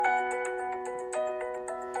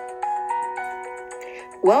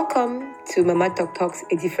Welcome to Mama Talk Talks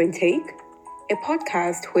A Different Take, a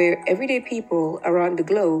podcast where everyday people around the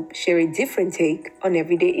globe share a different take on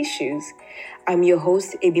everyday issues. I'm your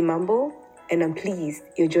host, Abi Mambo, and I'm pleased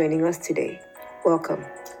you're joining us today. Welcome.